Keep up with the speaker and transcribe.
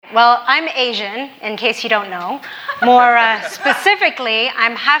Well, I'm Asian, in case you don't know. More specifically,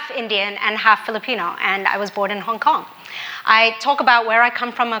 I'm half Indian and half Filipino, and I was born in Hong Kong. I talk about where I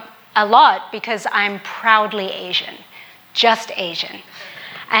come from a lot because I'm proudly Asian, just Asian.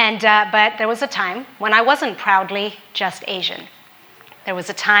 But there was a time when I wasn't proudly just Asian. There was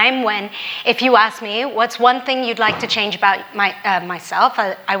a time when, if you asked me, what's one thing you'd like to change about myself,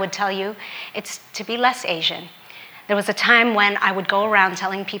 I would tell you, it's to be less Asian. There was a time when I would go around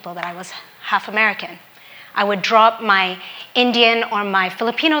telling people that I was half American. I would drop my Indian or my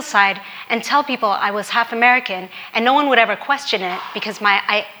Filipino side and tell people I was half American, and no one would ever question it because my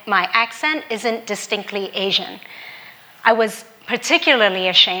accent isn't distinctly Asian. I was particularly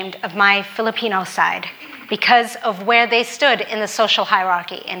ashamed of my Filipino side because of where they stood in the social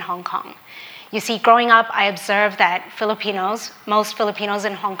hierarchy in Hong Kong. You see, growing up, I observed that most Filipinos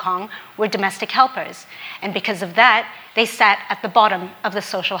in Hong Kong were domestic helpers. And because of that, they sat at the bottom of the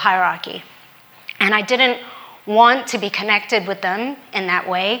social hierarchy. And I didn't want to be connected with them in that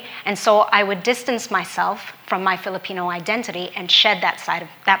way. And so I would distance myself from my Filipino identity and shed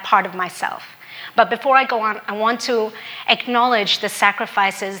that part of myself. But before I go on, I want to acknowledge the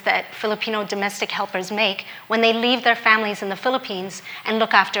sacrifices that Filipino domestic helpers make when they leave their families in the Philippines and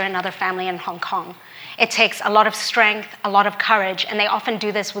look after another family in Hong Kong. It takes a lot of strength, a lot of courage, and they often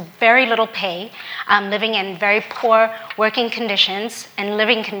do this with very little pay, living in very poor working conditions and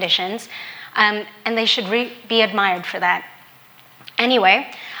living conditions, and they should be admired for that. Anyway,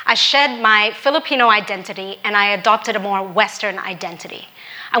 I shed my Filipino identity and I adopted a more Western identity.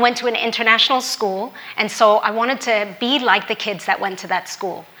 I went to an international school, and so I wanted to be like the kids that went to that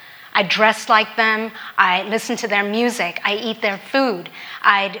school. I dressed like them, I listened to their music, I eat their food,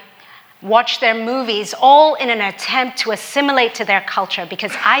 I'd watch their movies, all in an attempt to assimilate to their culture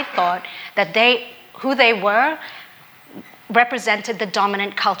because I thought that who they were represented the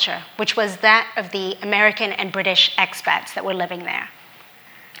dominant culture, which was that of the American and British expats that were living there.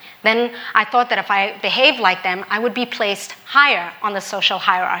 Then I thought that if I behaved like them, I would be placed higher on the social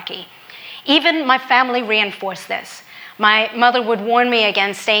hierarchy. Even my family reinforced this. My mother would warn me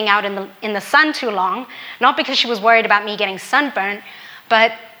against staying out in the sun too long, not because she was worried about me getting sunburned,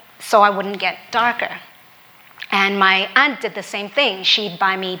 but so I wouldn't get darker. And my aunt did the same thing. She'd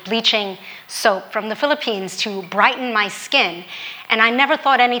buy me bleaching soap from the Philippines to brighten my skin. And I never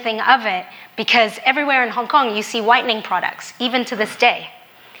thought anything of it because everywhere in Hong Kong you see whitening products, even to this day.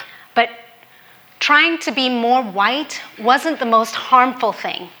 But trying to be more white wasn't the most harmful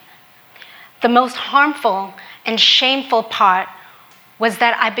thing. The most harmful and shameful part was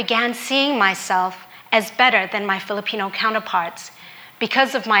that I began seeing myself as better than my Filipino counterparts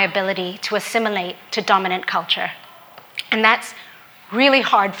because of my ability to assimilate to dominant culture. And that's really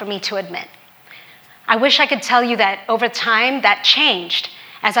hard for me to admit. I wish I could tell you that over time that changed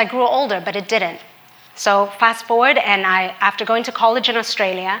as I grew older, but it didn't. So fast forward, and after going to college in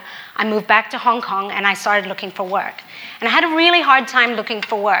Australia, I moved back to Hong Kong and I started looking for work. And I had a really hard time looking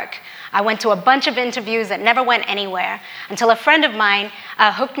for work. I went to a bunch of interviews that never went anywhere until a friend of mine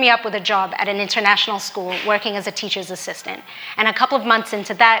hooked me up with a job at an international school working as a teacher's assistant. And a couple of months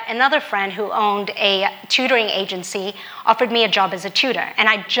into that, another friend who owned a tutoring agency offered me a job as a tutor. And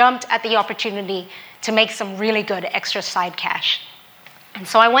I jumped at the opportunity to make some really good extra side cash. And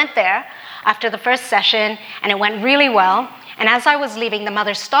so I went there after the first session, and it went really well. And as I was leaving, the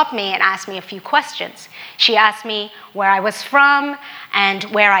mother stopped me and asked me a few questions. She asked me where I was from and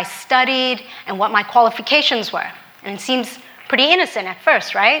where I studied and what my qualifications were. And it seems pretty innocent at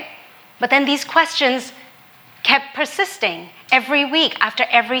first, right? But then these questions kept persisting every week after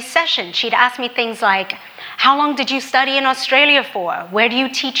every session. She'd ask me things like, how long did you study in Australia for? Where do you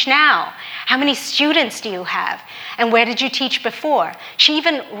teach now? How many students do you have? And where did you teach before? She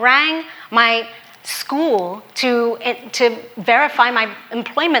even rang my school to verify my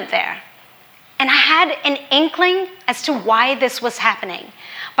employment there. And I had an inkling as to why this was happening,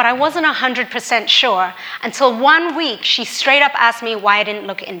 but I wasn't 100% sure until one week she straight up asked me why I didn't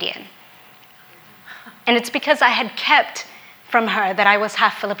look Indian. And it's because I had kept from her that I was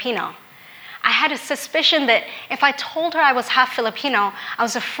half Filipino. I had a suspicion that if I told her I was half Filipino, I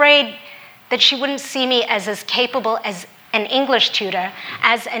was afraid that she wouldn't see me as capable as an English tutor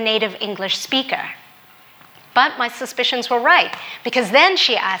as a native English speaker. But my suspicions were right, because then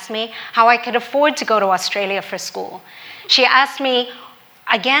she asked me how I could afford to go to Australia for school. She asked me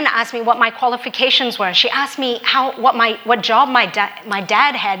what my qualifications were. She asked me what job my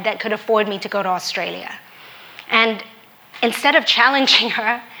dad had that could afford me to go to Australia. And instead of challenging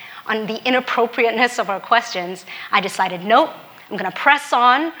her on the inappropriateness of her questions, I decided, nope, I'm going to press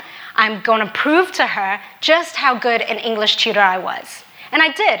on. I'm going to prove to her just how good an English tutor I was. And I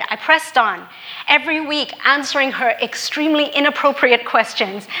did. I pressed on, every week answering her extremely inappropriate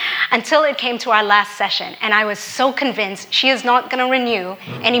questions until it came to our last session. And I was so convinced she is not going to renew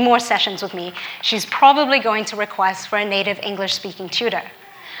any more sessions with me. She's probably going to request for a native English-speaking tutor.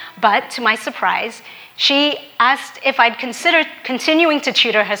 But to my surprise, she asked if I'd consider continuing to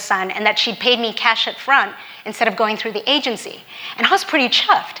tutor her son and that she'd paid me cash up front instead of going through the agency. And I was pretty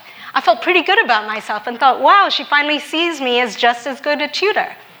chuffed. I felt pretty good about myself and thought, wow, she finally sees me as just as good a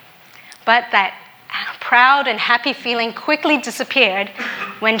tutor. But that proud and happy feeling quickly disappeared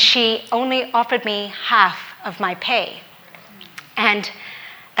when she only offered me half of my pay. And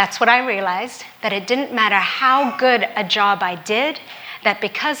that's what I realized, that it didn't matter how good a job I did, that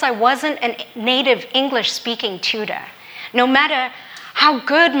because I wasn't a native English-speaking tutor, no matter how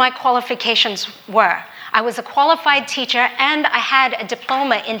good my qualifications were, I was a qualified teacher and I had a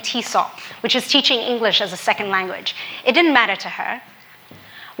diploma in TESOL, which is teaching English as a second language. It didn't matter to her.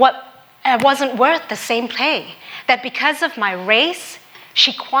 It wasn't worth the same pay. That because of my race,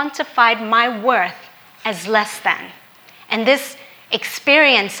 she quantified my worth as less than. And this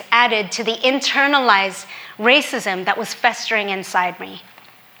experience added to the internalized racism that was festering inside me.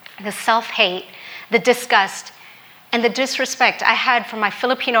 The self-hate, the disgust, and the disrespect I had for my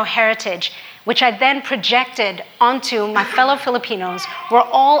Filipino heritage, which I then projected onto my fellow Filipinos, were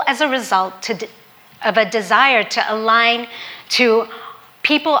all as a result of a desire to align to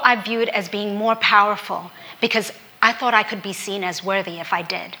people I viewed as being more powerful, because I thought I could be seen as worthy if I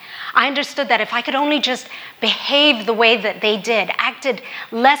did. I understood that if I could only just behave the way that they did, acted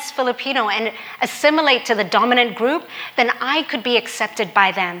less Filipino and assimilate to the dominant group, then I could be accepted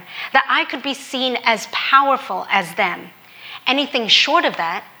by them, that I could be seen as powerful as them. Anything short of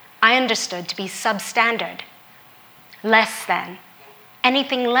that, I understood to be substandard, less than.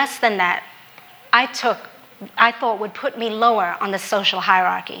 Anything less than that, I thought would put me lower on the social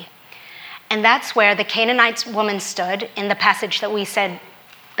hierarchy. And that's where the Canaanite woman stood in the passage that we said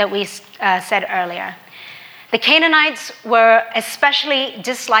earlier. The Canaanites were especially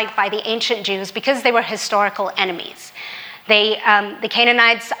disliked by the ancient Jews because they were historical enemies. The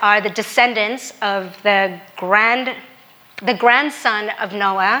Canaanites are the descendants of the grandson of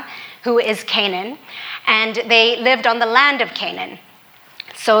Noah, who is Canaan, and they lived on the land of Canaan.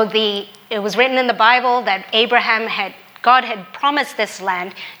 So it was written in the Bible that God had promised this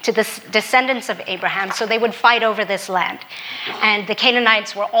land to the descendants of Abraham, so they would fight over this land. And the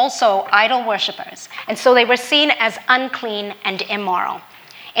Canaanites were also idol worshippers, and so they were seen as unclean and immoral.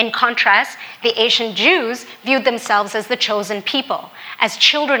 In contrast, the ancient Jews viewed themselves as the chosen people, as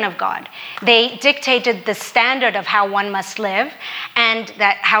children of God. They dictated the standard of how one must live, and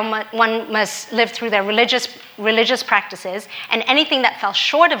that how one must live through their religious practices, and anything that fell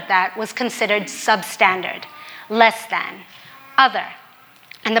short of that was considered substandard, less than, other.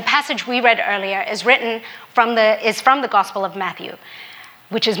 And the passage we read earlier is from the Gospel of Matthew,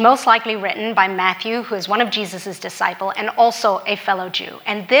 which is most likely written by Matthew, who is one of Jesus' disciples and also a fellow Jew.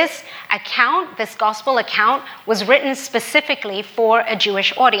 And this gospel account, was written specifically for a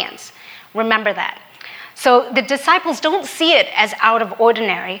Jewish audience. Remember that. So the disciples don't see it as out of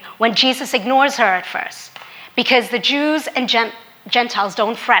ordinary when Jesus ignores her at first, because the Jews and Gentiles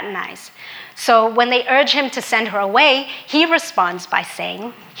don't fraternize. So when they urge him to send her away, he responds by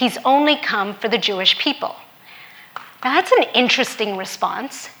saying, he's only come for the Jewish people. Now that's an interesting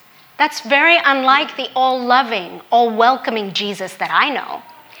response. That's very unlike the all-loving, all-welcoming Jesus that I know.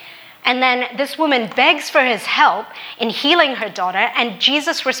 And then this woman begs for his help in healing her daughter, and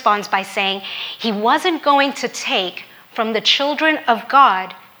Jesus responds by saying he wasn't going to take from the children of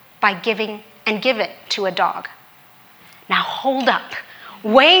God by give it to a dog. Now hold up.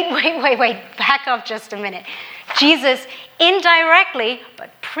 Wait, back up just a minute. Jesus indirectly,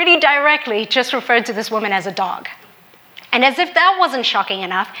 but pretty directly, just referred to this woman as a dog. And as if that wasn't shocking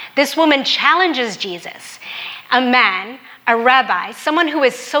enough, this woman challenges Jesus, a man, a rabbi, someone who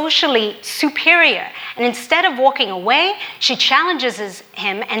is socially superior. And instead of walking away, she challenges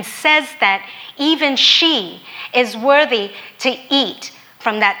him and says that even she is worthy to eat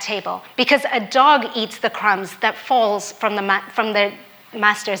from that table, because a dog eats the crumbs that falls from the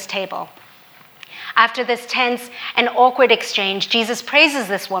master's table. After this tense and awkward exchange, Jesus praises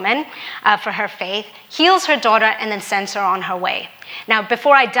this woman for her faith, heals her daughter, and then sends her on her way. Now,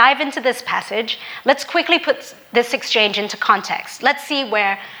 before I dive into this passage, let's quickly put this exchange into context. Let's see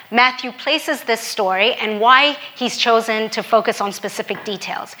where Matthew places this story and why he's chosen to focus on specific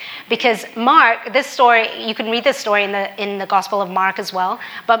details. Because Mark, this story, you can read this story in the Gospel of Mark as well,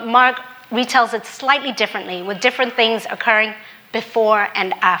 but Mark retells it slightly differently, with different things occurring before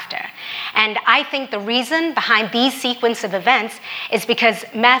and after. And I think the reason behind these sequence of events is because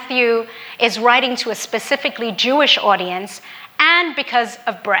Matthew is writing to a specifically Jewish audience and because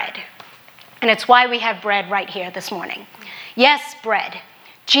of bread. And it's why we have bread right here this morning. Yes, bread.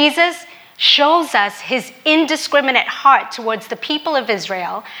 Jesus shows us his indiscriminate heart towards the people of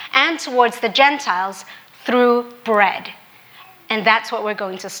Israel and towards the Gentiles through bread. And that's what we're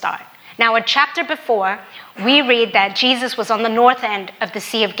going to start. Now, a chapter before, we read that Jesus was on the north end of the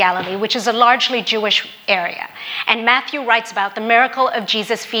Sea of Galilee, which is a largely Jewish area. And Matthew writes about the miracle of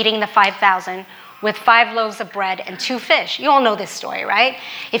Jesus feeding the 5,000 with 5 loaves of bread and 2 fish. You all know this story, right?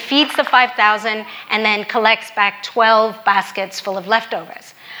 He feeds the 5,000 and then collects back 12 baskets full of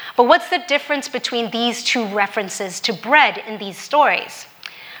leftovers. But what's the difference between these two references to bread in these stories?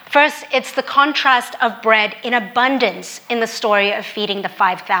 First, it's the contrast of bread in abundance in the story of feeding the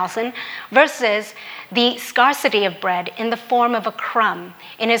 5,000 versus the scarcity of bread in the form of a crumb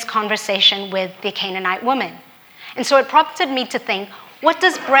in his conversation with the Canaanite woman. And so it prompted me to think, what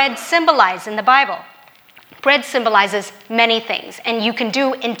does bread symbolize in the Bible? Bread symbolizes many things, and you can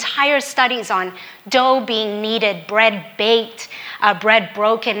do entire studies on dough being kneaded, bread baked, bread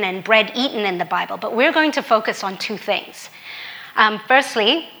broken, and bread eaten in the Bible. But we're going to focus on 2 things.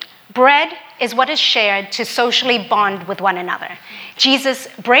 Firstly, bread is what is shared to socially bond with one another. Jesus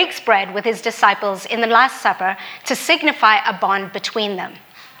breaks bread with his disciples in the Last Supper to signify a bond between them.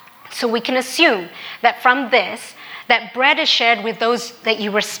 So we can assume that from this, that bread is shared with those that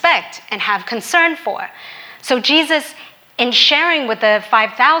you respect and have concern for. So Jesus, in sharing with the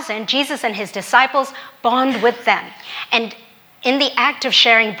 5,000, Jesus and his disciples bond with them. And in the act of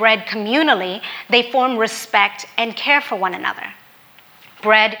sharing bread communally, they form respect and care for one another.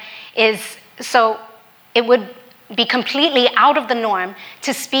 Bread is, so it would be completely out of the norm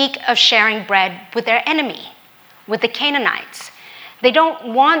to speak of sharing bread with their enemy, with the Canaanites. They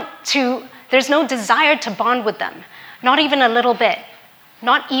don't want to, there's no desire to bond with them, not even a little bit,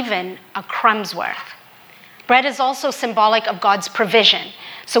 not even a crumb's worth. Bread is also symbolic of God's provision.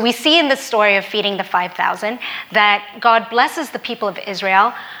 So we see in the story of feeding the 5,000 that God blesses the people of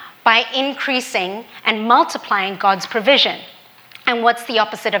Israel by increasing and multiplying God's provision. And what's the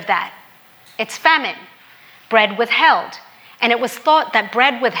opposite of that? It's famine, bread withheld. And it was thought that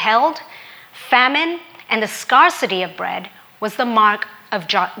bread withheld, famine, and the scarcity of bread was the mark of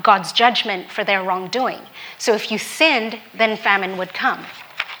God's judgment for their wrongdoing. So if you sinned, then famine would come.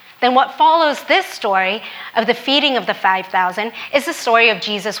 Then what follows this story of the feeding of the 5,000 is the story of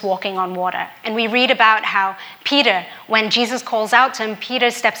Jesus walking on water. And we read about how Peter, when Jesus calls out to him,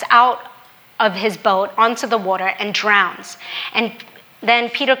 Peter steps out of his boat onto the water and drowns. And then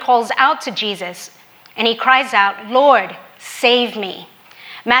Peter calls out to Jesus and he cries out, "Lord, save me."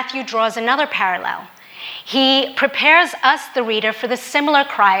 Matthew draws another parallel. He prepares us, the reader, for the similar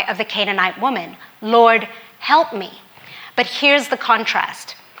cry of the Canaanite woman, "Lord, help me." But here's the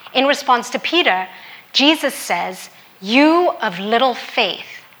contrast. In response to Peter, Jesus says, "You of little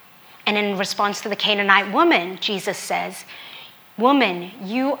faith." And in response to the Canaanite woman, Jesus says, "Woman,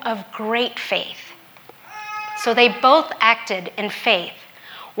 you of great faith." So they both acted in faith,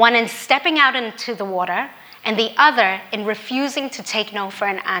 one in stepping out into the water and the other in refusing to take no for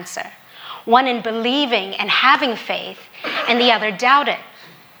an answer. One in believing and having faith and the other doubted.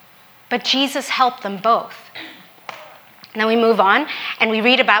 But Jesus helped them both. Now we move on and we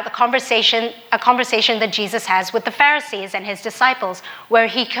read about a conversation that Jesus has with the Pharisees and his disciples, where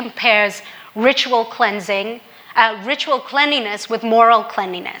he compares ritual cleanliness with moral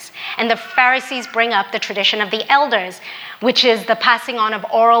cleanliness. And the Pharisees bring up the tradition of the elders, which is the passing on of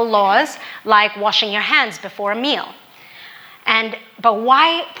oral laws like washing your hands before a meal. But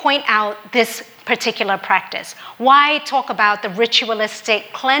why point out this particular practice? Why talk about the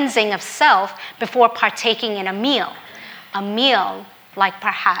ritualistic cleansing of self before partaking in a meal? A meal like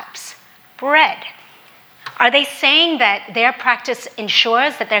perhaps bread. Are they saying that their practice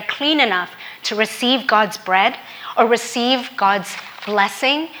ensures that they're clean enough to receive God's bread or receive God's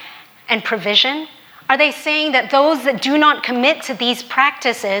blessing and provision? Are they saying that those that do not commit to these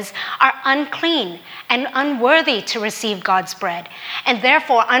practices are unclean and unworthy to receive God's bread, and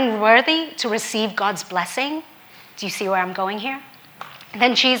therefore unworthy to receive God's blessing? Do you see where I'm going here?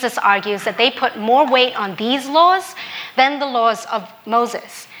 Then Jesus argues that they put more weight on these laws than the laws of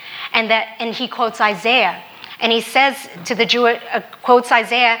Moses. And he quotes Isaiah. And he says to the quotes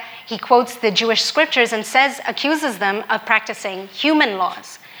Isaiah, he quotes the Jewish scriptures and accuses them of practicing human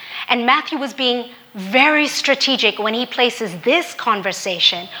laws. And Matthew was being very strategic when he places this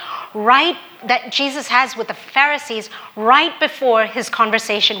conversation that Jesus has with the Pharisees right before his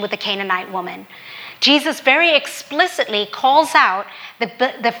conversation with the Canaanite woman. Jesus very explicitly calls out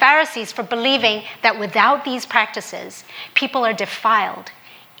the Pharisees for believing that without these practices, people are defiled,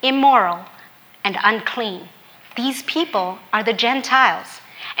 immoral, and unclean. These people are the Gentiles,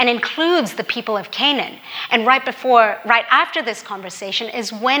 and includes the people of Canaan. And right after this conversation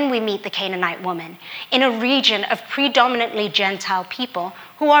is when we meet the Canaanite woman in a region of predominantly Gentile people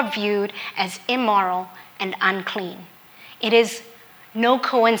who are viewed as immoral and unclean. It is no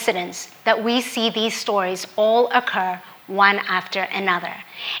coincidence that we see these stories all occur one after another.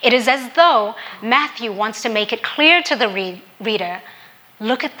 It is as though Matthew wants to make it clear to the reader,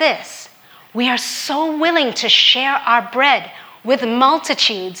 look at this. We are so willing to share our bread with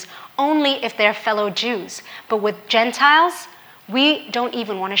multitudes only if they're fellow Jews. But with Gentiles, we don't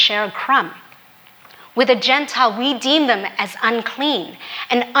even want to share a crumb. With a Gentile, we deem them as unclean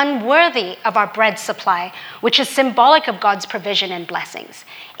and unworthy of our bread supply, which is symbolic of God's provision and blessings.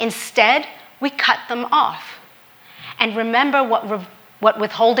 Instead, we cut them off. And remember what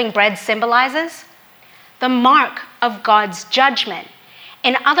withholding bread symbolizes? The mark of God's judgment.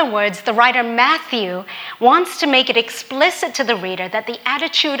 In other words, the writer Matthew wants to make it explicit to the reader that the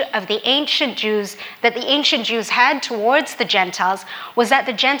attitude of the ancient Jews had towards the Gentiles was that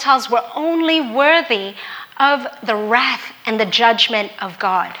the Gentiles were only worthy of the wrath and the judgment of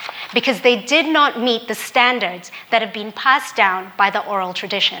God because they did not meet the standards that have been passed down by the oral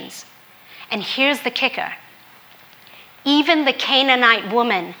traditions. And here's the kicker. Even the Canaanite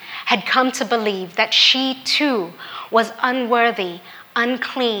woman had come to believe that she too was unworthy,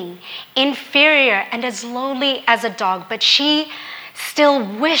 unclean, inferior, and as lowly as a dog, but she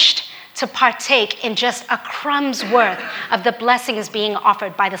still wished to partake in just a crumb's worth of the blessings being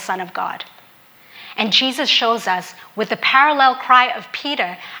offered by the Son of God. And Jesus shows us with the parallel cry of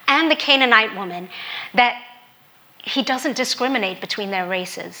Peter and the Canaanite woman that he doesn't discriminate between their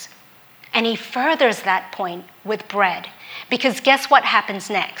races. And he furthers that point with bread, because guess what happens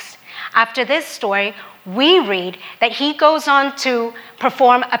next? After this story, we read that he goes on to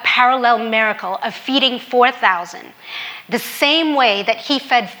perform a parallel miracle of feeding 4,000, the same way that he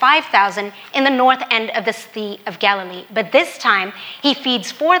fed 5,000 in the north end of the Sea of Galilee. But this time, he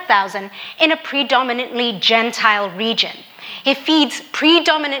feeds 4,000 in a predominantly Gentile region. He feeds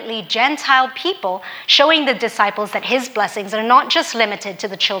predominantly Gentile people, showing the disciples that his blessings are not just limited to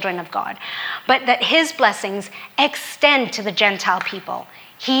the children of God, but that his blessings extend to the Gentile people.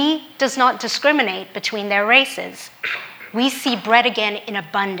 He does not discriminate between their races. We see bread again in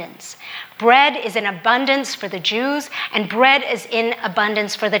abundance. Bread is in abundance for the Jews, and bread is in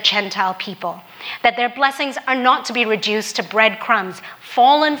abundance for the Gentile people. That their blessings are not to be reduced to breadcrumbs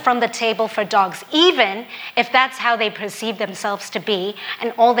fallen from the table for dogs, even if that's how they perceive themselves to be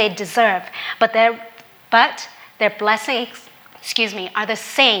and all they deserve. But their blessings, are the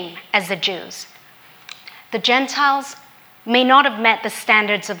same as the Jews. The Gentiles may not have met the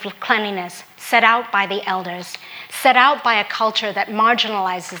standards of cleanliness set out by the elders, set out by a culture that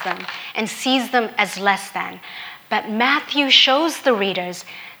marginalizes them and sees them as less than. But Matthew shows the readers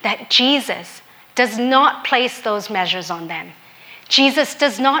that Jesus does not place those measures on them. Jesus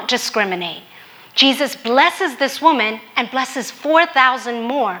does not discriminate. Jesus blesses this woman and blesses 4,000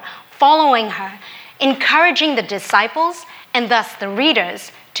 more following her, encouraging the disciples and thus the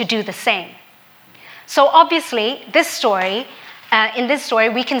readers to do the same. So obviously, in this story,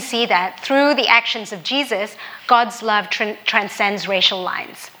 we can see that through the actions of Jesus, God's love transcends racial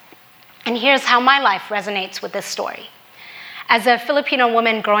lines. And here's how my life resonates with this story. As a Filipino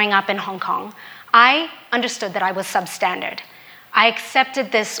woman growing up in Hong Kong, I understood that I was substandard. I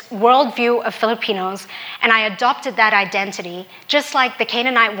accepted this worldview of Filipinos, and I adopted that identity, just like the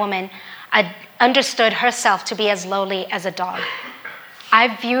Canaanite woman understood herself to be as lowly as a dog.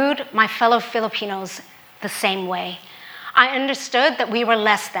 I viewed my fellow Filipinos the same way. I understood that we were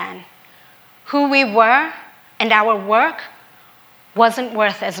less than. Who we were and our work wasn't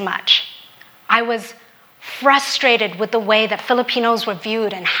worth as much. I was frustrated with the way that Filipinos were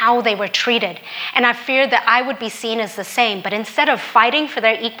viewed and how they were treated. And I feared that I would be seen as the same. But instead of fighting for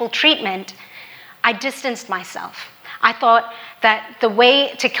their equal treatment, I distanced myself. I thought that the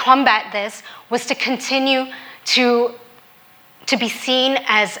way to combat this was to continue to be seen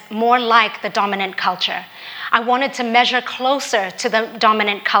as more like the dominant culture. I wanted to measure closer to the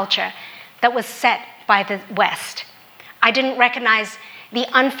dominant culture that was set by the West. I didn't recognize the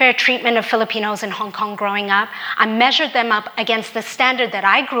unfair treatment of Filipinos in Hong Kong growing up. I measured them up against the standard that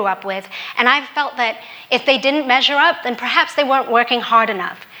I grew up with, and I felt that if they didn't measure up, then perhaps they weren't working hard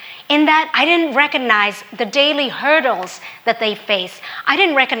enough. In that, I didn't recognize the daily hurdles that they face. I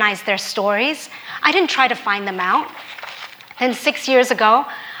didn't recognize their stories. I didn't try to find them out. Then 6 years ago,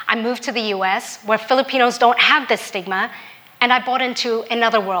 I moved to the US, where Filipinos don't have this stigma, and I bought into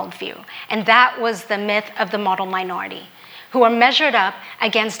another worldview. And that was the myth of the model minority, who are measured up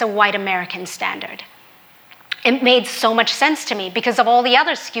against a white American standard. It made so much sense to me because of all the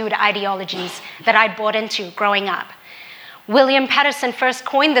other skewed ideologies that I'd bought into growing up. William Patterson first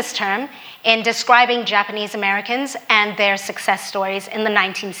coined this term in describing Japanese Americans and their success stories in the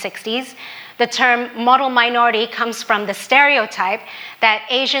 1960s. The term model minority comes from the stereotype that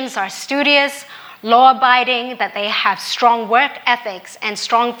Asians are studious, law-abiding, that they have strong work ethics and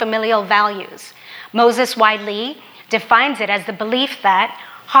strong familial values. Moses Y. Lee defines it as the belief that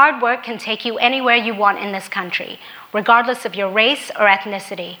hard work can take you anywhere you want in this country, regardless of your race or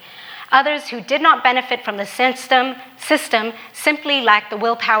ethnicity. Others who did not benefit from the system simply lacked the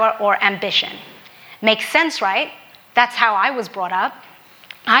willpower or ambition. Makes sense, right? That's how I was brought up.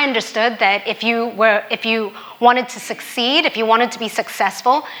 I understood that if you wanted to succeed, if you wanted to be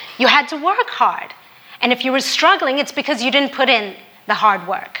successful, you had to work hard. And if you were struggling, it's because you didn't put in the hard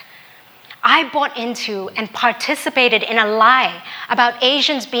work. I bought into and participated in a lie about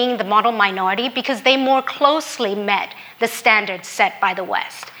Asians being the model minority because they more closely met the standards set by the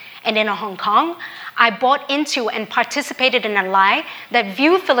West. And in Hong Kong, I bought into and participated in a lie that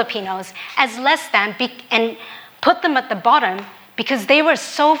viewed Filipinos as less than and put them at the bottom because they were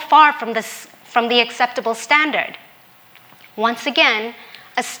so far from the acceptable standard. Once again,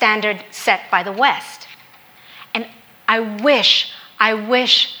 a standard set by the West. And I wish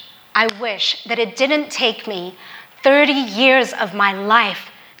that it didn't take me 30 years of my life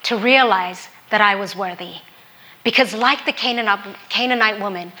to realize that I was worthy. Because like the Canaanite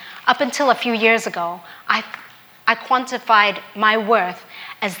woman, up until a few years ago, I quantified my worth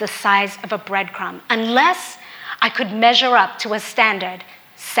as the size of a breadcrumb, unless I could measure up to a standard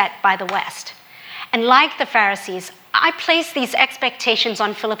set by the West. And like the Pharisees, I placed these expectations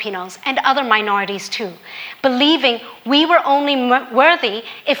on Filipinos and other minorities too, believing we were only worthy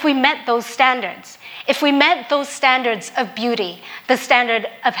if we met those standards. If we met those standards of beauty, the standard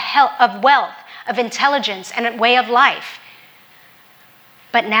of health, of wealth, of intelligence, and a way of life.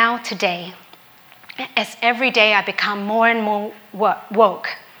 But now, today, as every day I become more and more woke,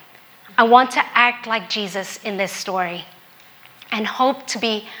 I want to act like Jesus in this story and hope to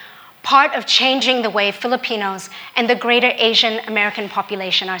be part of changing the way Filipinos and the greater Asian American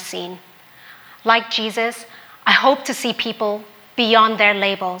population are seen. Like Jesus, I hope to see people beyond their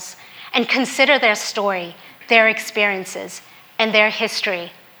labels and consider their story, their experiences, and their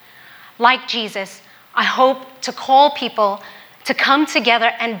history. Like Jesus, I hope to call people to come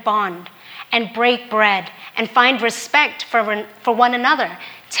together and bond and break bread and find respect for one another,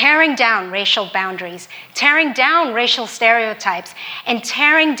 tearing down racial boundaries, tearing down racial stereotypes, and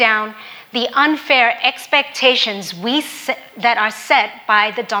tearing down the unfair expectations that are set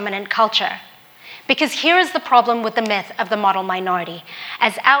by the dominant culture. Because here is the problem with the myth of the model minority,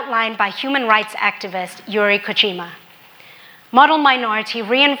 as outlined by human rights activist Yuri Kojima. Model minority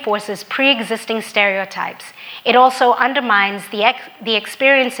reinforces pre-existing stereotypes. It also undermines the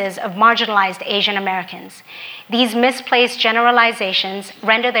experiences of marginalized Asian Americans. These misplaced generalizations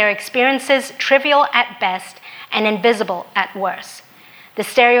render their experiences trivial at best and invisible at worst. The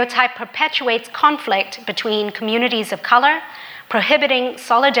stereotype perpetuates conflict between communities of color, prohibiting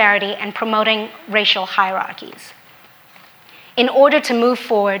solidarity and promoting racial hierarchies. In order to move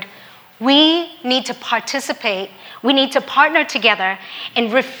forward, we need to partner together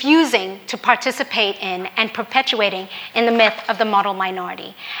in refusing to participate in and perpetuating in the myth of the model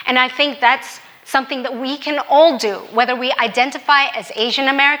minority. And I think that's something that we can all do, whether we identify as Asian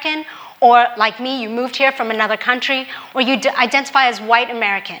American, or like me, you moved here from another country, or you identify as white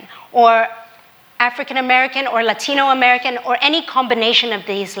American, or African American, or Latino American, or any combination of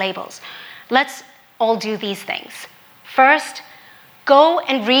these labels. Let's all do these things. First, go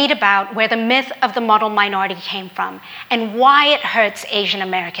and read about where the myth of the model minority came from and why it hurts Asian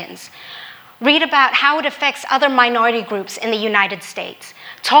Americans. Read about how it affects other minority groups in the United States.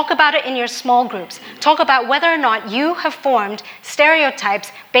 Talk about it in your small groups. Talk about whether or not you have formed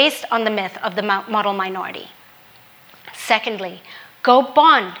stereotypes based on the myth of the model minority. Secondly, go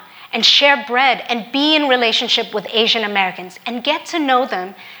bond and share bread and be in relationship with Asian Americans and get to know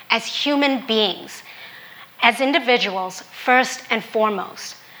them as human beings, as individuals first and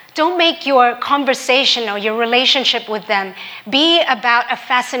foremost. Don't make your conversation or your relationship with them be about a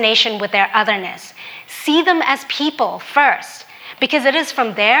fascination with their otherness. See them as people first, because it is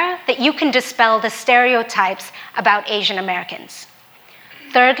from there that you can dispel the stereotypes about Asian Americans.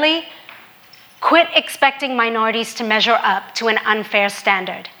 Thirdly, quit expecting minorities to measure up to an unfair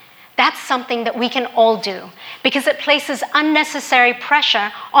standard. That's something that we can all do because it places unnecessary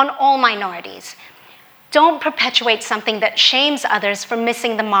pressure on all minorities. Don't perpetuate something that shames others for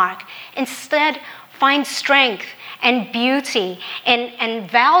missing the mark. Instead, find strength and beauty and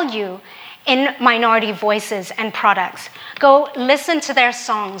value in minority voices and products. Go listen to their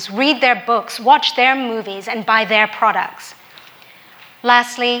songs, read their books, watch their movies, and buy their products.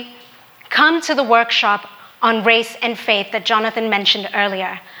 Lastly, come to the workshop on race and faith that Jonathan mentioned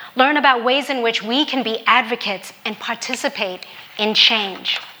earlier. Learn about ways in which we can be advocates and participate in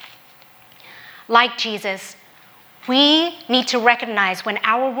change. Like Jesus, we need to recognize when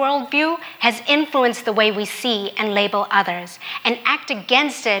our worldview has influenced the way we see and label others, and act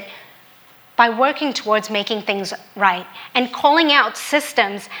against it by working towards making things right and calling out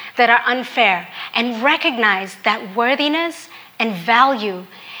systems that are unfair, and recognize that worthiness and value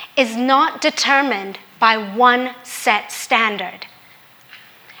is not determined by one set standard.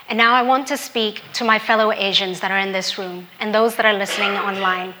 And now I want to speak to my fellow Asians that are in this room and those that are listening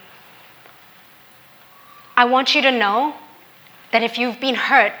online. I want you to know that if you've been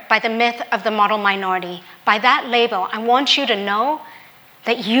hurt by the myth of the model minority, by that label, I want you to know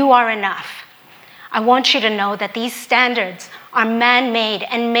that you are enough. I want you to know that these standards are man-made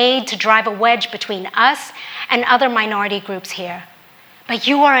and made to drive a wedge between us and other minority groups here. But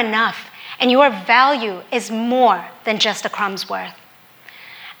you are enough, and your value is more than just a crumb's worth.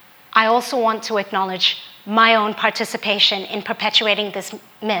 I also want to acknowledge my own participation in perpetuating this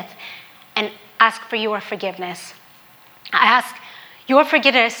myth and ask for your forgiveness. I ask your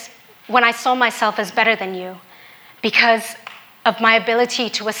forgiveness when I saw myself as better than you because of my ability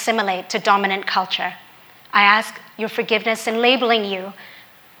to assimilate to dominant culture. I ask your forgiveness in labeling you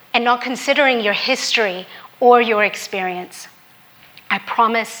and not considering your history or your experience. I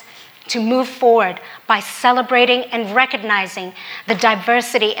promise to move forward by celebrating and recognizing the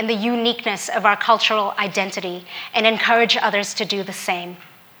diversity and the uniqueness of our cultural identity and encourage others to do the same.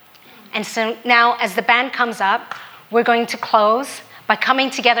 And so now, as the band comes up, we're going to close by coming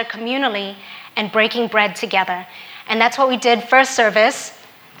together communally and breaking bread together. And that's what we did first service.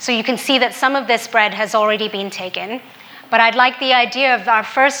 So you can see that some of this bread has already been taken. But I'd like the idea of our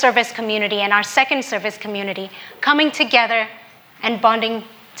first service community and our second service community coming together and bonding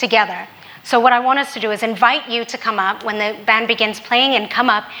together. So what I want us to do is invite you to come up when the band begins playing, and come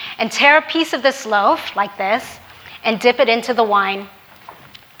up and tear a piece of this loaf like this and dip it into the wine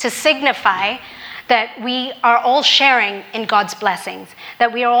to signify that we are all sharing in God's blessings,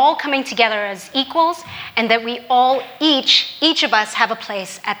 that we are all coming together as equals, and that we all, each of us, have a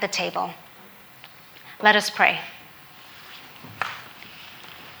place at the table. Let us pray.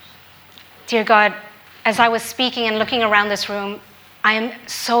 Dear God, as I was speaking and looking around this room, I am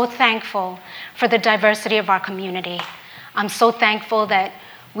so thankful for the diversity of our community. I'm so thankful that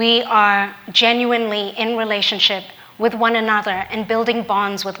we are genuinely in relationship with one another and building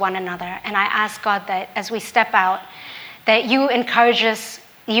bonds with one another. And I ask God that as we step out, that you encourage us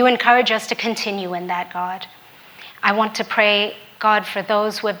to continue in that, God. I want to pray, God, for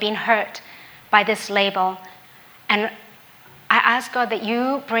those who have been hurt by this label. And I ask, God, that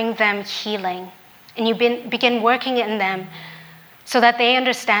you bring them healing and you begin working in them so that they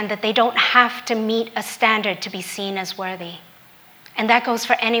understand that they don't have to meet a standard to be seen as worthy. And that goes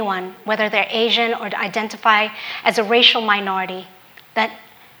for anyone, whether they're Asian or identify as a racial minority, that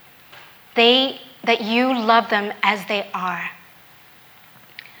you love them as they are.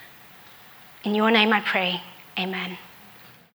 In your name I pray, amen.